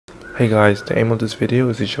Hey guys, the aim of this video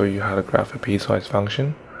is to show you how to graph a piecewise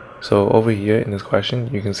function. So over here in this question,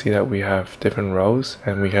 you can see that we have different rows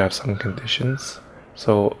and we have some conditions.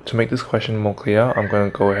 So to make this question more clear, I'm going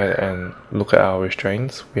to go ahead and look at our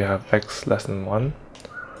restraints. We have x less than 1.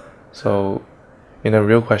 So in a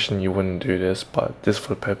real question, you wouldn't do this, but just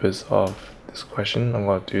for the purpose of this question, I'm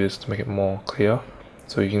going to do this to make it more clear.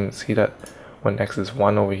 So you can see that when x is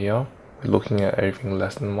 1 over here, we're looking at everything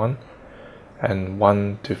less than 1. And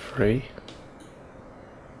 1 to 3.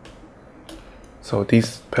 So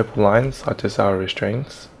these purple lines are just our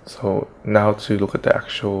restraints. So now to look at the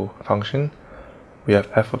actual function, we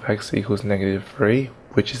have f of x equals negative 3,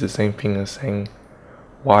 which is the same thing as saying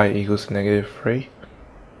y equals to negative 3.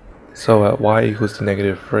 So at y equals to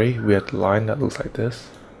negative 3, we have the line that looks like this.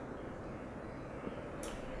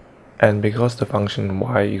 And because the function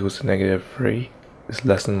y equals to negative 3 is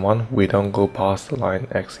less than 1, we don't go past the line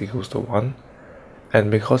x equals to 1. And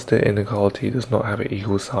because the inequality does not have an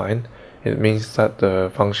equal sign, it means that the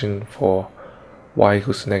function for y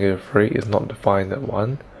equals to negative 3 is not defined at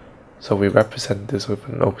 1. So we represent this with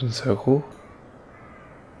an open circle.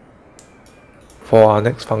 For our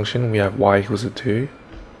next function, we have y equals to 2.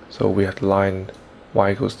 So we have the line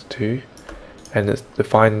y equals to 2. And it's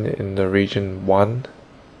defined in the region 1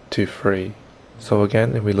 to 3. So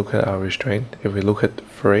again, if we look at our restraint, if we look at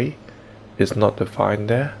 3, it's not defined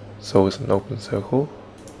there. So it's an open circle.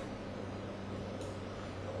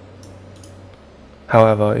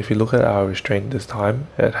 However, if you look at our restraint this time,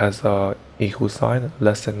 it has a equal sign,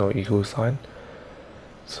 less than or equal sign.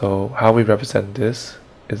 So how we represent this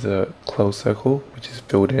is a closed circle, which is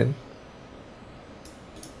filled in.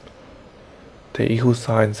 The equal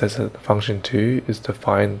sign says that function 2 is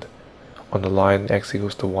defined on the line x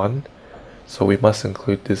equals to 1. So we must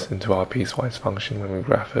include this into our piecewise function when we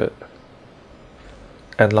graph it.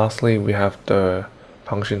 And lastly, we have the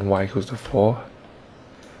function y equals to 4.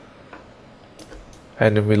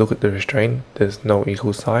 And if we look at the restraint, there's no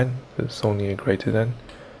equal sign, there's only a greater than,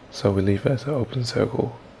 so we leave it as an open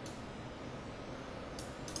circle.